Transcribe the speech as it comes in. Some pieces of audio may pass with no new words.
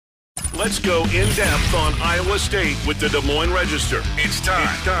Let's go in-depth on Iowa State with the Des Moines Register. It's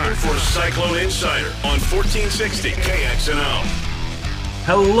time for Cyclone Insider on 1460 KXNO.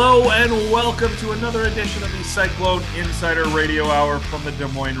 Hello and welcome to another edition of the Cyclone Insider Radio Hour from the Des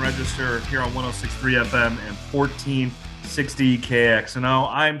Moines Register here on 106.3 FM and 1460 KXNO.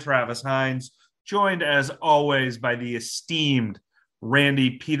 I'm Travis Hines, joined as always by the esteemed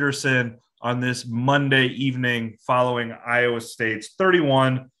Randy Peterson on this Monday evening following Iowa State's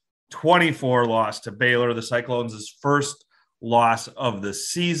 31-24 loss to Baylor. The Cyclones' first loss of the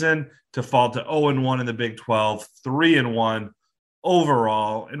season to fall to 0-1 in the Big 12, 3-1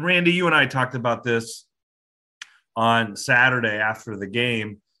 overall. And Randy, you and I talked about this on Saturday after the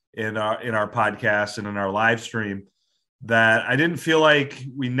game in our podcast and in our live stream, that I didn't feel like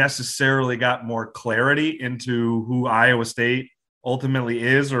we necessarily got more clarity into who Iowa State ultimately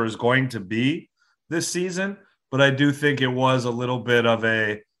is or is going to be this season. But I do think it was a little bit of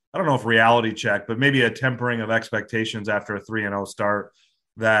a, I don't know if reality check, but maybe a tempering of expectations after a 3-0 start,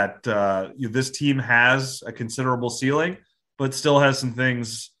 that this team has a considerable ceiling, but still has some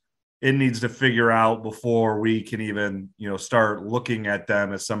things it needs to figure out before we can even, start looking at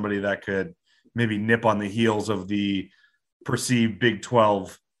them as somebody that could maybe nip on the heels of the perceived Big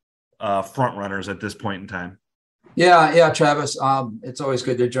 12 front runners at this point in time. Yeah, Travis. It's always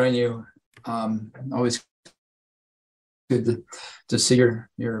good to join you. Always good to see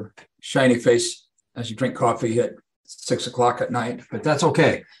your shiny face as you drink coffee at 6 o'clock at night. But that's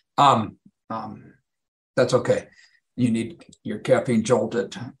okay. That's okay. You need your caffeine jolt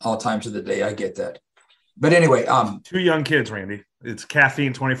at all times of the day. I get that. But anyway, 2 young kids, Randy. It's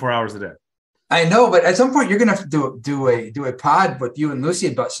caffeine 24 hours a day. I know, but at some point you're gonna have to do a pod with you and Lucy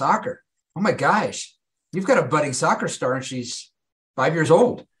about soccer. Oh my gosh. You've got a budding soccer star and she's 5 years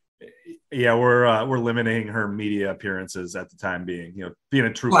old. Yeah, we're limiting her media appearances at the time being, being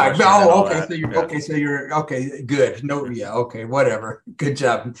a true. Okay. So you're okay. Good. No. Yeah. Okay. Whatever. Good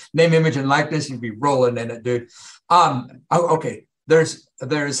job. Name, image, and likeness. You'd be rolling in it, dude. Okay. There's.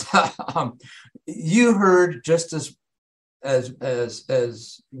 You heard just as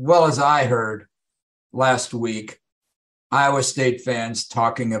well as I heard last week, Iowa State fans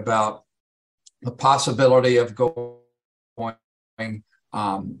talking about the possibility of going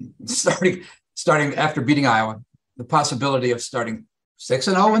starting after beating Iowa, the possibility of starting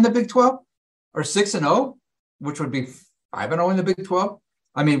 6-0 in the Big 12 or 6-0, which would be 5-0 in the Big 12.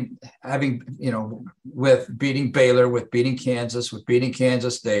 I mean, having, with beating Baylor, with beating Kansas, with beating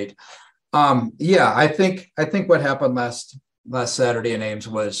Kansas State. I think what happened last Saturday in Ames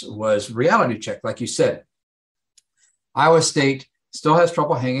was reality check. Like you said, Iowa State still has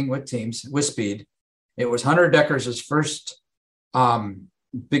trouble hanging with teams with speed. It was Hunter Decker's first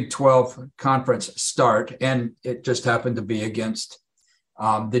Big 12 conference start, and it just happened to be against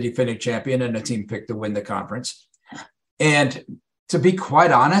the defending champion and a team picked to win the conference. And to be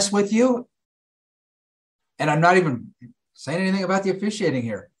quite honest with you, and I'm not even saying anything about the officiating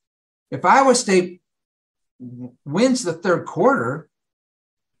here, if Iowa State wins the third quarter,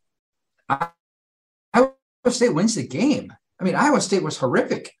 Iowa State wins the game. I mean, Iowa State was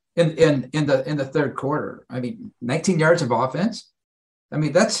horrific in the third quarter. I mean, 19 yards of offense. I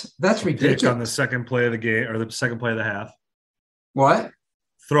mean, that's ridiculous. On the second play of the game or the second play of the half. What?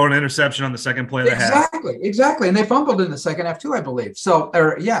 Throw an interception on the second play of the half. Exactly. And they fumbled in the second half too, I believe.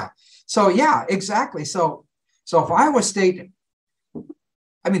 Exactly. So if Iowa State,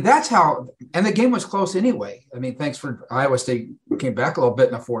 I mean, that's how, and the game was close anyway. I mean, thanks for Iowa State came back a little bit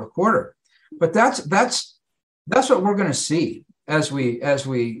in the fourth quarter, but that's what we're going to see as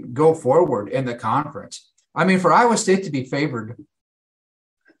we go forward in the conference. I mean, for Iowa State to be favored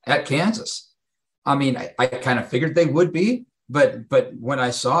at Kansas, I mean, I kind of figured they would be, but when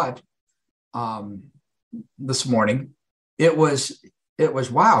I saw it this morning, it was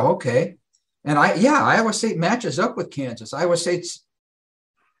wow, okay. And Iowa State matches up with Kansas. Iowa State's,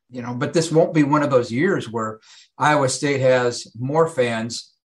 but this won't be one of those years where Iowa State has more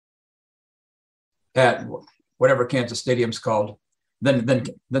fans at whatever Kansas Stadium's called than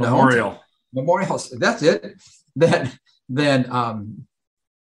Memorial. The Memorial. That's it. Then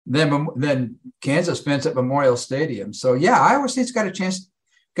Kansas fans at Memorial Stadium. So Iowa State's got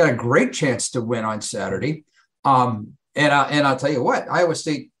a great chance to win on Saturday. And I'll tell you what, Iowa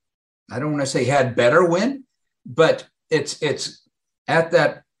State, I don't want to say had better win, but it's at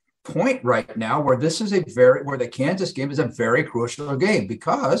that point right now where where the Kansas game is a very crucial game,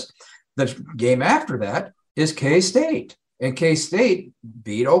 because the game after that is K-State, and K-State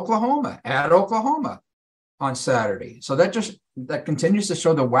beat Oklahoma at Oklahoma on Saturday. So that continues to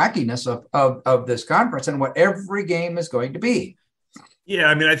show the wackiness of this conference and what every game is going to be. Yeah,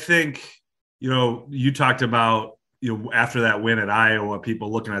 I mean, I think, you talked about, after that win at Iowa,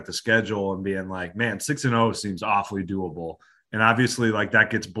 people looking at the schedule and being like, man, 6-0 seems awfully doable. And obviously, like, that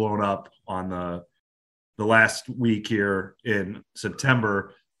gets blown up on the last week here in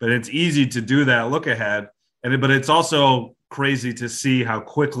September. But it's easy to do that look ahead. But it's also crazy to see how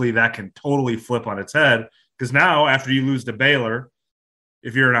quickly that can totally flip on its head. Because now, after you lose to Baylor,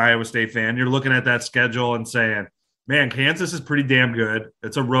 if you're an Iowa State fan, you're looking at that schedule and saying, man, Kansas is pretty damn good.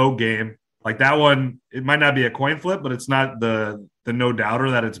 It's a road game. Like that one, it might not be a coin flip, but it's not the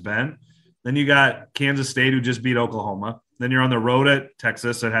no-doubter that it's been. Then you got Kansas State, who just beat Oklahoma. Then you're on the road at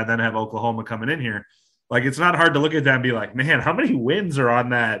Texas and then have Oklahoma coming in here. Like, it's not hard to look at that and be like, man, how many wins are on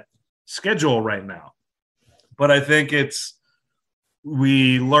that schedule right now? But I think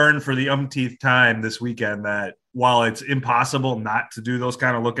we learned for the umpteenth time this weekend that while it's impossible not to do those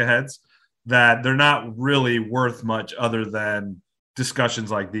kind of look-aheads, that they're not really worth much other than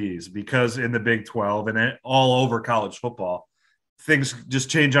discussions like these, because in the Big 12 and all over college football, things just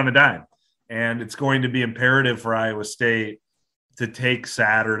change on a dime. And it's going to be imperative for Iowa State to take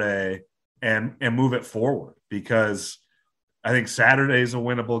Saturday and move it forward, because I think Saturday is a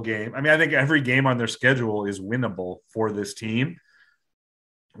winnable game. I mean, I think every game on their schedule is winnable for this team,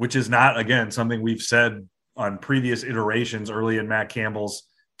 which is not, again, something we've said on previous iterations early in Matt Campbell's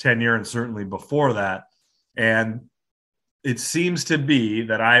tenure and certainly before that. And it seems to be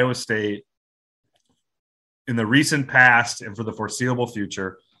that Iowa State, in the recent past and for the foreseeable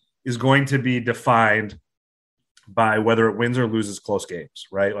future, is going to be defined by whether it wins or loses close games,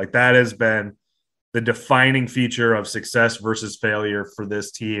 right? Like, that has been the defining feature of success versus failure for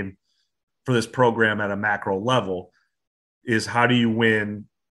this team, for this program at a macro level, is how do you win?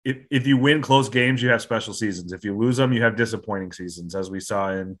 If you win close games, you have special seasons. If you lose them, you have disappointing seasons, as we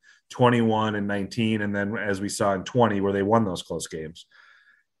saw in 21 and 19, and then as we saw in 20, where they won those close games.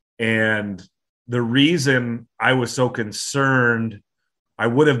 And the reason I was so concerned, I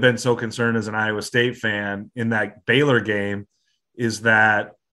would have been so concerned as an Iowa State fan in that Baylor game, is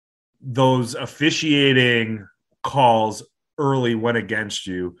that those officiating calls early went against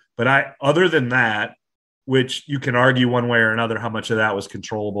you. But other than that, which you can argue one way or another how much of that was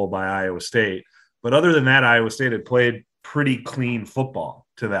controllable by Iowa State. But other than that, Iowa State had played pretty clean football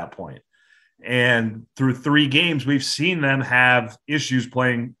to that point. And through 3 games, we've seen them have issues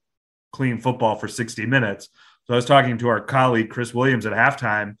playing clean football for 60 minutes. So I was talking to our colleague, Chris Williams, at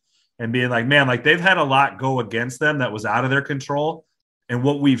halftime and being like, man, like, they've had a lot go against them that was out of their control. And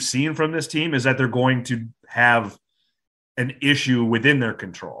what we've seen from this team is that they're going to have an issue within their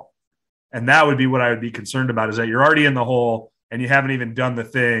control. And that would be what I would be concerned about, is that you're already in the hole and you haven't even done the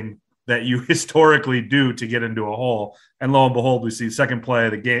thing that you historically do to get into a hole. And lo and behold, we see second play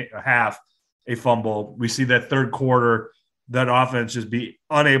of the game, a half, a fumble. We see that third quarter, that offense just be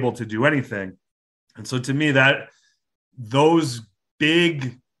unable to do anything. And so to me, that those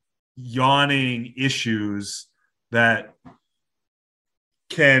big yawning issues that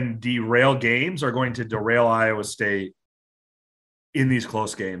can derail games are going to derail Iowa State in these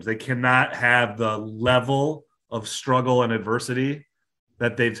close games. They cannot have the level of struggle and adversity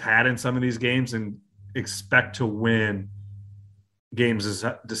that they've had in some of these games and expect to win games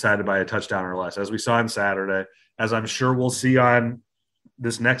decided by a touchdown or less, as we saw on Saturday, as I'm sure we'll see on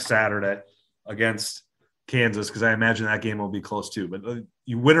this next Saturday against Kansas, because I imagine that game will be close too. But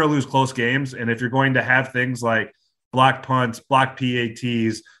you win or lose close games, and if you're going to have things like block punts, block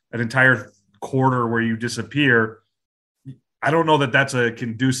PATs, an entire quarter where you disappear, I don't know that that's a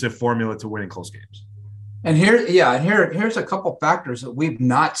conducive formula to winning close games. And here's a couple factors that we've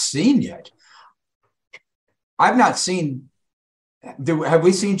not seen yet. I've not seen. Have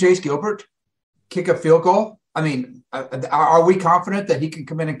we seen Jace Gilbert kick a field goal? I mean, are we confident that he can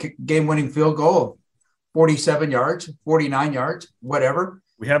come in and kick a game-winning field goal of 47 yards, 49 yards, whatever?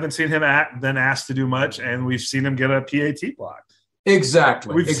 We haven't seen him been asked to do much, and we've seen him get a PAT block.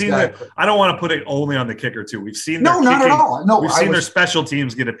 Exactly. We've seen that. I don't want to put it only on the kicker too. We've seen not at all. No, we've seen their special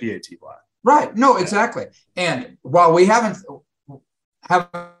teams get a PAT block. Right. No, exactly. And while we haven't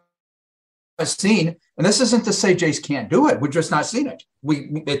seen, and this isn't to say Jace can't do it, we've just not seen it.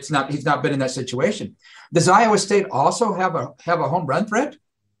 He's not been in that situation. Does Iowa State also have a home run threat?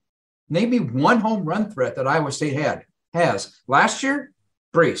 Name me one home run threat that Iowa State has. Last year,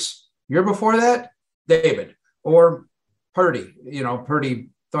 Brees. Year before that, David or Purdy, Purdy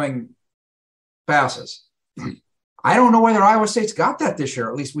throwing passes. I don't know whether Iowa State's got that this year.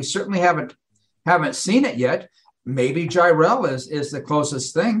 At least we certainly haven't seen it yet. Maybe Jirel is the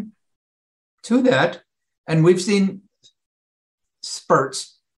closest thing to that. And we've seen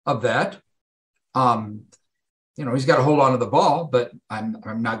spurts of that. he's got to hold on to the ball, but I'm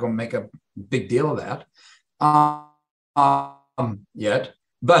not going to make a big deal of that yet.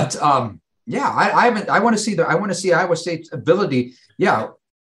 But I want to see Iowa State's ability. Yeah,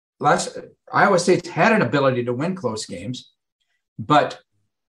 Iowa State's had an ability to win close games, but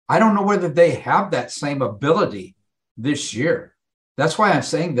I don't know whether they have that same ability this year. That's why I'm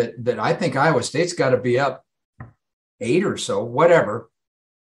saying that I think Iowa State's got to be up 8 or so, whatever,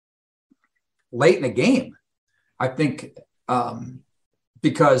 late in the game. I think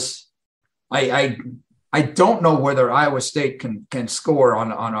because I don't know whether Iowa State can score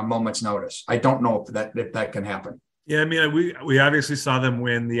on a moment's notice. I don't know if that can happen. Yeah, I mean, we obviously saw them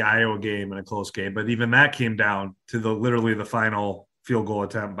win the Iowa game in a close game, but even that came down to literally the final field goal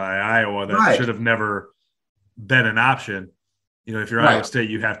attempt by Iowa that should have never been an option. If you're Iowa State,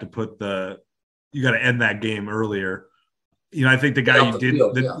 you have to you got to end that game earlier. I think the guy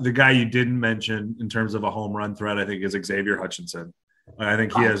the guy you didn't mention in terms of a home run threat, I think, is Xavier Hutchinson. I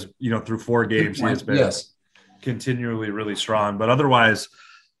think he has, through 4 games, he has been continually really strong. But otherwise,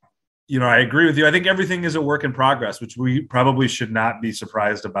 I agree with you. I think everything is a work in progress, which we probably should not be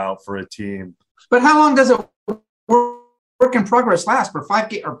surprised about for a team. But how long does it work in progress last for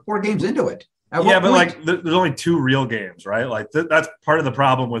 4 games into it? But there's only 2 real games, right? Like that's part of the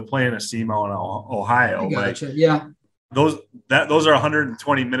problem with playing a SEMO in Ohio. Gotcha. Those are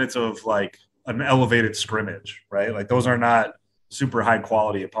 120 minutes of like an elevated scrimmage, right? Like those are not super high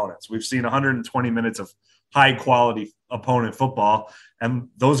quality opponents. We've seen 120 minutes of high quality opponent football, and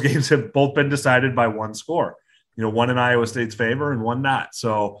those games have both been decided by one score. One in Iowa State's favor and one not.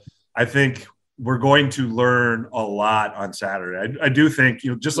 So I think we're going to learn a lot on Saturday. I do think,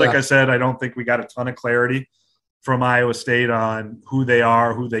 just like I said, I don't think we got a ton of clarity from Iowa State on who they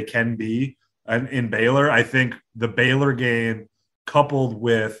are, who they can be. And in Baylor, I think the Baylor game, coupled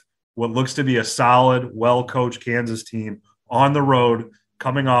with what looks to be a solid, well-coached Kansas team on the road,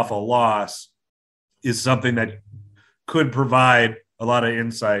 coming off a loss, is something that could provide a lot of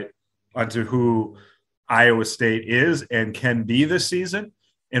insight onto who Iowa State is and can be this season.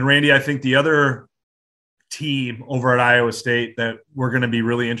 And Randy, I think the other team over at Iowa State that we're going to be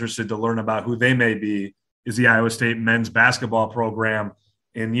really interested to learn about who they may be is the Iowa State men's basketball program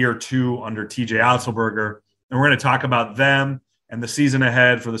in year 2 under TJ Otzelberger. And we're going to talk about them and the season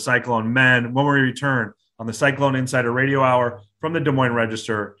ahead for the Cyclone men when we return on the Cyclone Insider Radio Hour from the Des Moines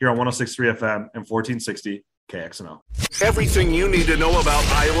Register here on 106.3 FM and 1460 KXNO. Everything you need to know about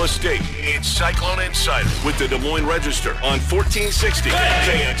Iowa State. It's Cyclone Insider with the Des Moines Register on 1460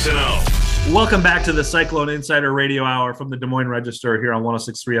 KXNO. Welcome back to the Cyclone Insider Radio Hour from the Des Moines Register here on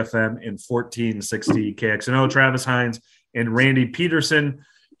 106.3 FM and 1460 KXNO. Travis Hines and Randy Peterson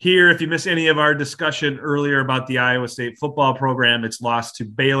here. If you missed any of our discussion earlier about the Iowa State football program, it's lost to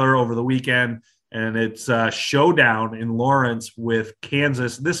Baylor over the weekend, and it's a showdown in Lawrence with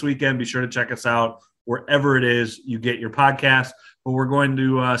Kansas this weekend. Be sure to check us out wherever it is you get your podcast. But we're going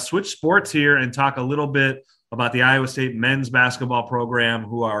to switch sports here and talk a little bit about the Iowa State men's basketball program,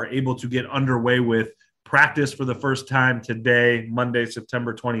 who are able to get underway with practice for the first time today, Monday,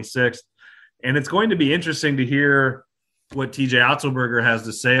 September 26th. And it's going to be interesting to hear what TJ Otzelberger has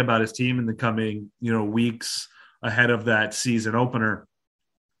to say about his team in the coming, weeks ahead of that season opener.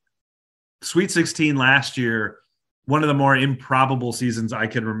 Sweet 16 last year, one of the more improbable seasons I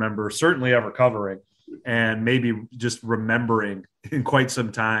can remember, certainly ever covering, and maybe just remembering in quite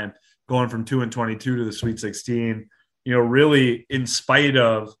some time, going from 2-22 to the Sweet 16, really in spite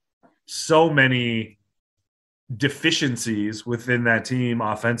of so many deficiencies within that team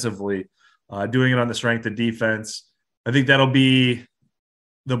offensively, doing it on the strength of defense. I think that'll be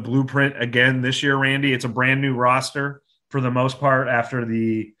the blueprint again this year, Randy. It's a brand new roster for the most part after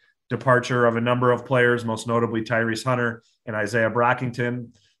the departure of a number of players, most notably Tyrese Hunter and Isaiah Brockington,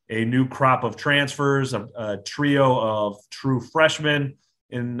 a new crop of transfers, a trio of true freshmen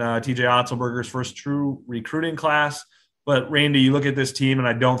in TJ Otzelberger's first true recruiting class. But Randy, you look at this team, and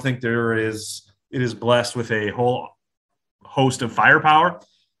I don't think it is blessed with a whole host of firepower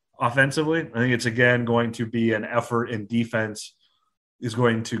offensively. I think it's, again, going to be an effort in defense is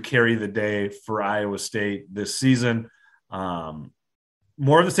going to carry the day for Iowa State this season.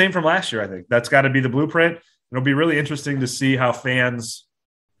 More of the same from last year, I think. That's got to be the blueprint. It'll be really interesting to see how fans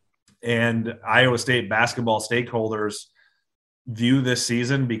and Iowa State basketball stakeholders view this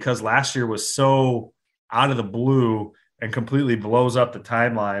season, because last year was so out of the blue and completely blows up the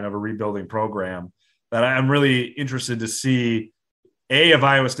timeline of a rebuilding program that I'm really interested to see, A, if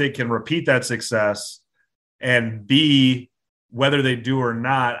Iowa State can repeat that success, and B, whether they do or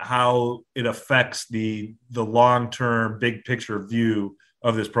not, how it affects the long-term big picture view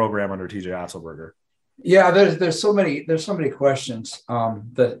of this program under TJ Otzelberger. Yeah, there's so many questions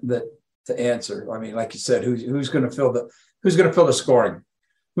that to answer. I mean, like you said, who's going to fill the scoring?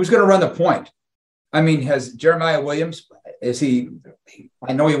 Who's going to run the point? I mean, has Jeremiah Williams, is he,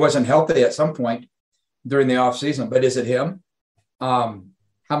 I know he wasn't healthy at some point during the offseason, but is it him? How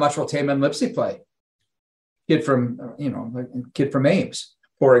much will Taman Lipsey play? Kid from Ames,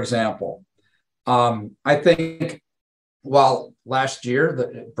 for example. I think while last year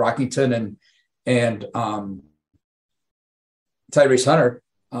the Brockington and Tyrese Hunter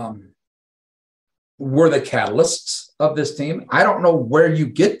were the catalysts of this team, I don't know where you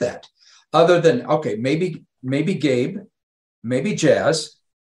get that other than, okay, maybe Gabe, maybe Jazz.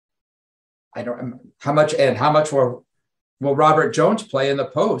 I don't how much will Robert Jones play in the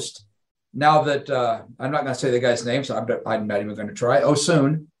post now that I'm not going to say the guy's name, so I'm not even going to try.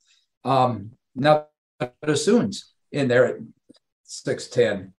 Osun. Now Osun's in there at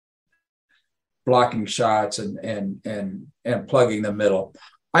 6'10", blocking shots and plugging the middle.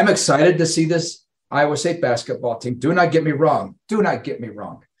 I'm excited to see this Iowa State basketball team. Do not get me wrong. Is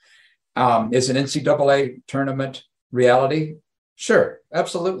an NCAA tournament reality? Sure,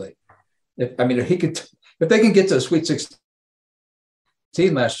 absolutely. If they can get to the Sweet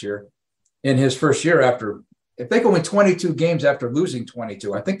 16 last year in his first year if they can win 22 games after losing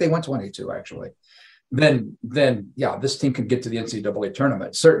 22, I think they won 22 actually, then yeah, this team can get to the NCAA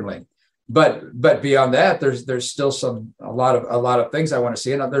tournament, certainly. But beyond that, there's still a lot of things I want to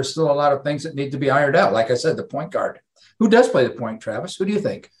see, and there's still a lot of things that need to be ironed out. Like I said, the point guard. Who does play the point, Travis? Who do you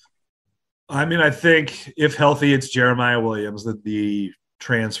think? I mean, I think if healthy, it's Jeremiah Williams, the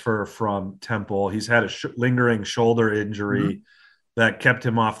transfer from Temple. He's had a lingering shoulder injury that kept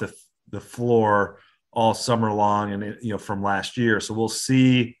him off the floor all summer long, and from last year. So we'll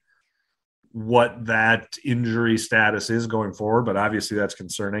see what that injury status is going forward, but obviously that's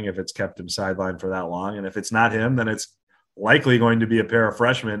concerning if it's kept him sidelined for that long. And if it's not him, then it's likely going to be a pair of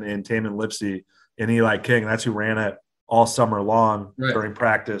freshmen in Taman Lipsey and Eli King. That's who ran it all summer long during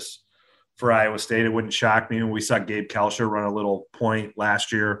practice for Iowa State. It wouldn't shock me when we saw Gabe Kalsher run a little point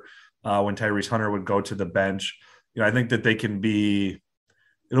last year when Tyrese Hunter would go to the bench. I think that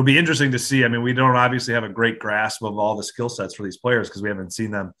it'll be interesting to see. I mean, we don't obviously have a great grasp of all the skill sets for these players because we haven't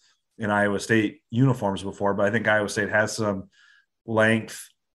seen them in Iowa State uniforms before, but I think Iowa State has some length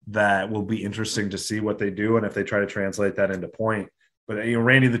that will be interesting to see what they do and if they try to translate that into point. But,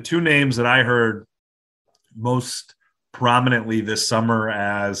 Randy, the two names that I heard most prominently this summer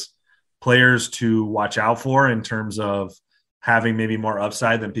as players to watch out for in terms of having maybe more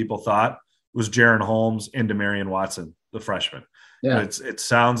upside than people thought was Jaren Holmes and Demarion Watson, the freshman. Yeah. It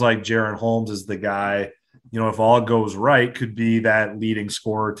sounds like Jaren Holmes is the guy, if all goes right, could be that leading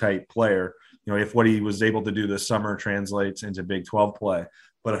scorer type player, if what he was able to do this summer translates into Big 12 play.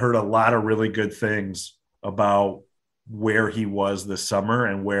 But I heard a lot of really good things about where he was this summer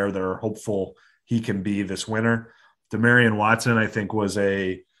and where they're hopeful he can be this winter. Demarion Watson, I think, was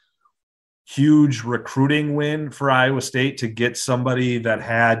a huge recruiting win for Iowa State to get somebody that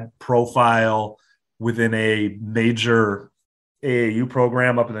had profile within a major AAU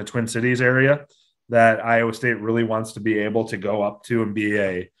program up in the Twin Cities area that Iowa State really wants to be able to go up to and be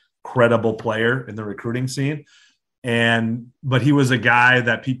a credible player in the recruiting scene. But he was a guy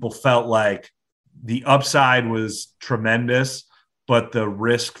that people felt like the upside was tremendous, but the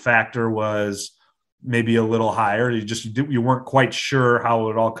risk factor was maybe a little higher. You weren't quite sure how it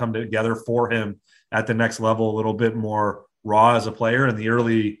would all come together for him at the next level, a little bit more raw as a player. And the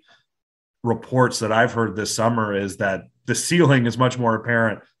early reports that I've heard this summer is that the ceiling is much more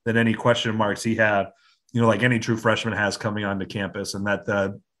apparent than any question marks he had, like any true freshman has coming onto campus, and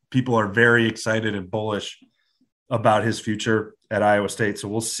that people are very excited and bullish about his future at Iowa State. So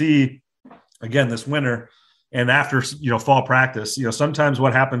we'll see again this winter and after, fall practice. Sometimes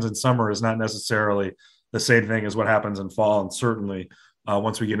what happens in summer is not necessarily the same thing as what happens in fall. And certainly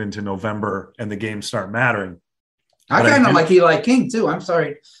once we get into November and the games start mattering. I kind of like Eli King too. I'm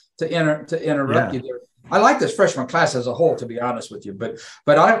sorry to interrupt you there. I like this freshman class as a whole, to be honest with you, but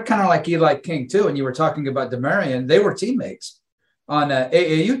I kind of like Eli King too. And you were talking about Demarion; they were teammates on an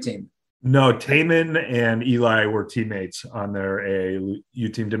AAU team. No, Taman and Eli were teammates on their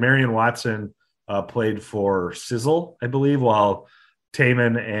AAU team. Demarion Watson played for Sizzle, I believe, while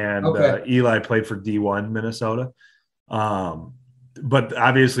Taman and Eli played for D1 Minnesota. But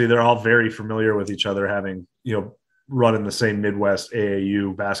obviously, they're all very familiar with each other, having run in the same Midwest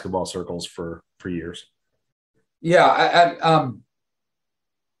AAU basketball circles for years. Yeah, I'm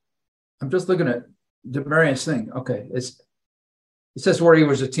just looking at Demarion's thing. Okay, it says where he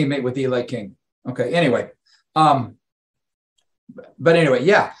was a teammate with Eli King. Okay, anyway, but anyway,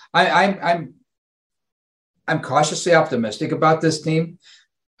 yeah, I'm I'm cautiously optimistic about this team.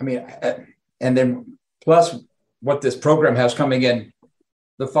 I mean, and then plus what this program has coming in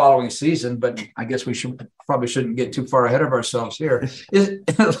the following season, but I guess we probably shouldn't get too far ahead of ourselves here.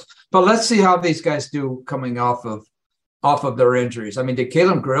 But let's see how these guys do coming off of their injuries. I mean, did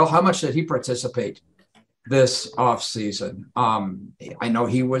Caleb Grill, how much did he participate this offseason? I know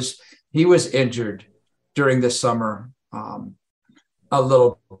he was injured during the summer a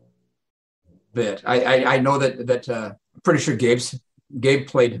little bit. I know that I'm pretty sure Gabe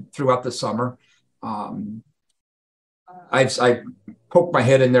played throughout the summer. I poked my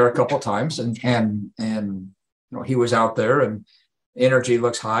head in there a couple of times, and he was out there, and energy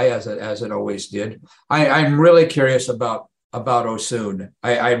looks high as it always did. I'm really curious about Osun.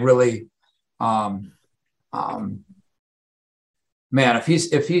 I really, man,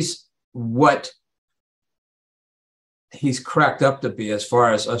 if he's what he's cracked up to be as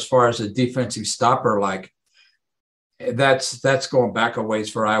far as a defensive stopper, like that's going back a ways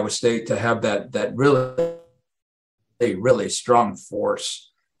for Iowa State to have that really strong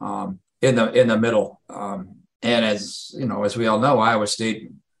force in the middle. And as we all know, Iowa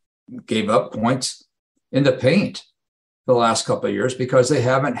State gave up points in the paint the last couple of years because they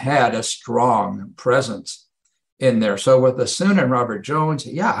haven't had a strong presence in there. So with Osun and Robert Jones,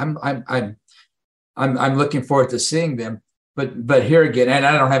 yeah, I'm looking forward to seeing them. But here again, and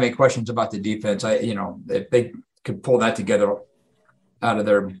I don't have any questions about the defense. If they could pull that together out of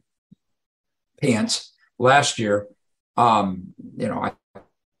their pants last year, I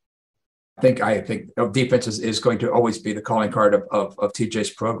think defense is going to always be the calling card of TJ's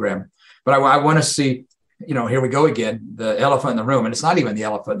program. But I want to see, here we go again, the elephant in the room, and it's not even the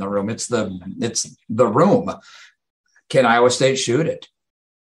elephant in the room; it's the room. Can Iowa State shoot it?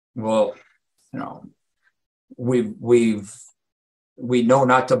 Well, we know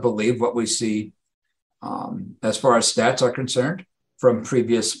not to believe what we see as far as stats are concerned from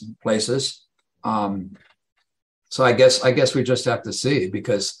previous places. So I guess we just have to see,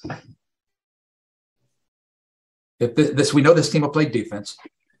 because if we know this team will play defense,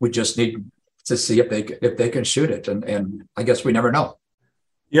 we just need to see if they can shoot it, and I guess we never know.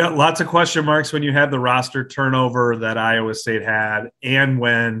 Yeah, lots of question marks when you had the roster turnover that Iowa State had, and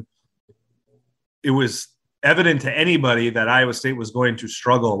when it was evident to anybody that Iowa State was going to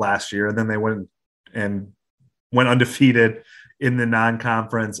struggle last year, and then they went undefeated in the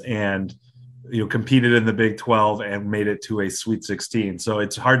non-conference and competed in the Big 12 and made it to a Sweet 16. So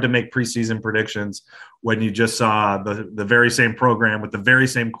it's hard to make preseason predictions when you just saw the very same program with the very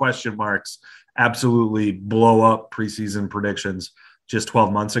same question marks absolutely blow up preseason predictions just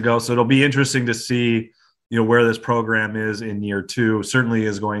 12 months ago. So it'll be interesting to see, where this program is in year two. Certainly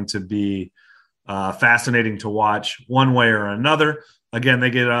is going to be fascinating to watch one way or another. Again, they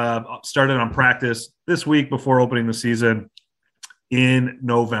get started on practice this week before opening the season in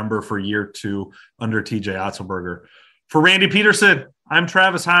November for year two under TJ Otzelberger. For Randy Peterson, I'm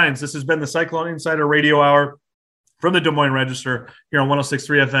Travis Hines. This has been the Cyclone Insider Radio Hour from the Des Moines Register here on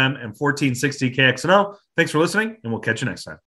 106.3 FM and 1460 KXNO. Thanks for listening, and we'll catch you next time.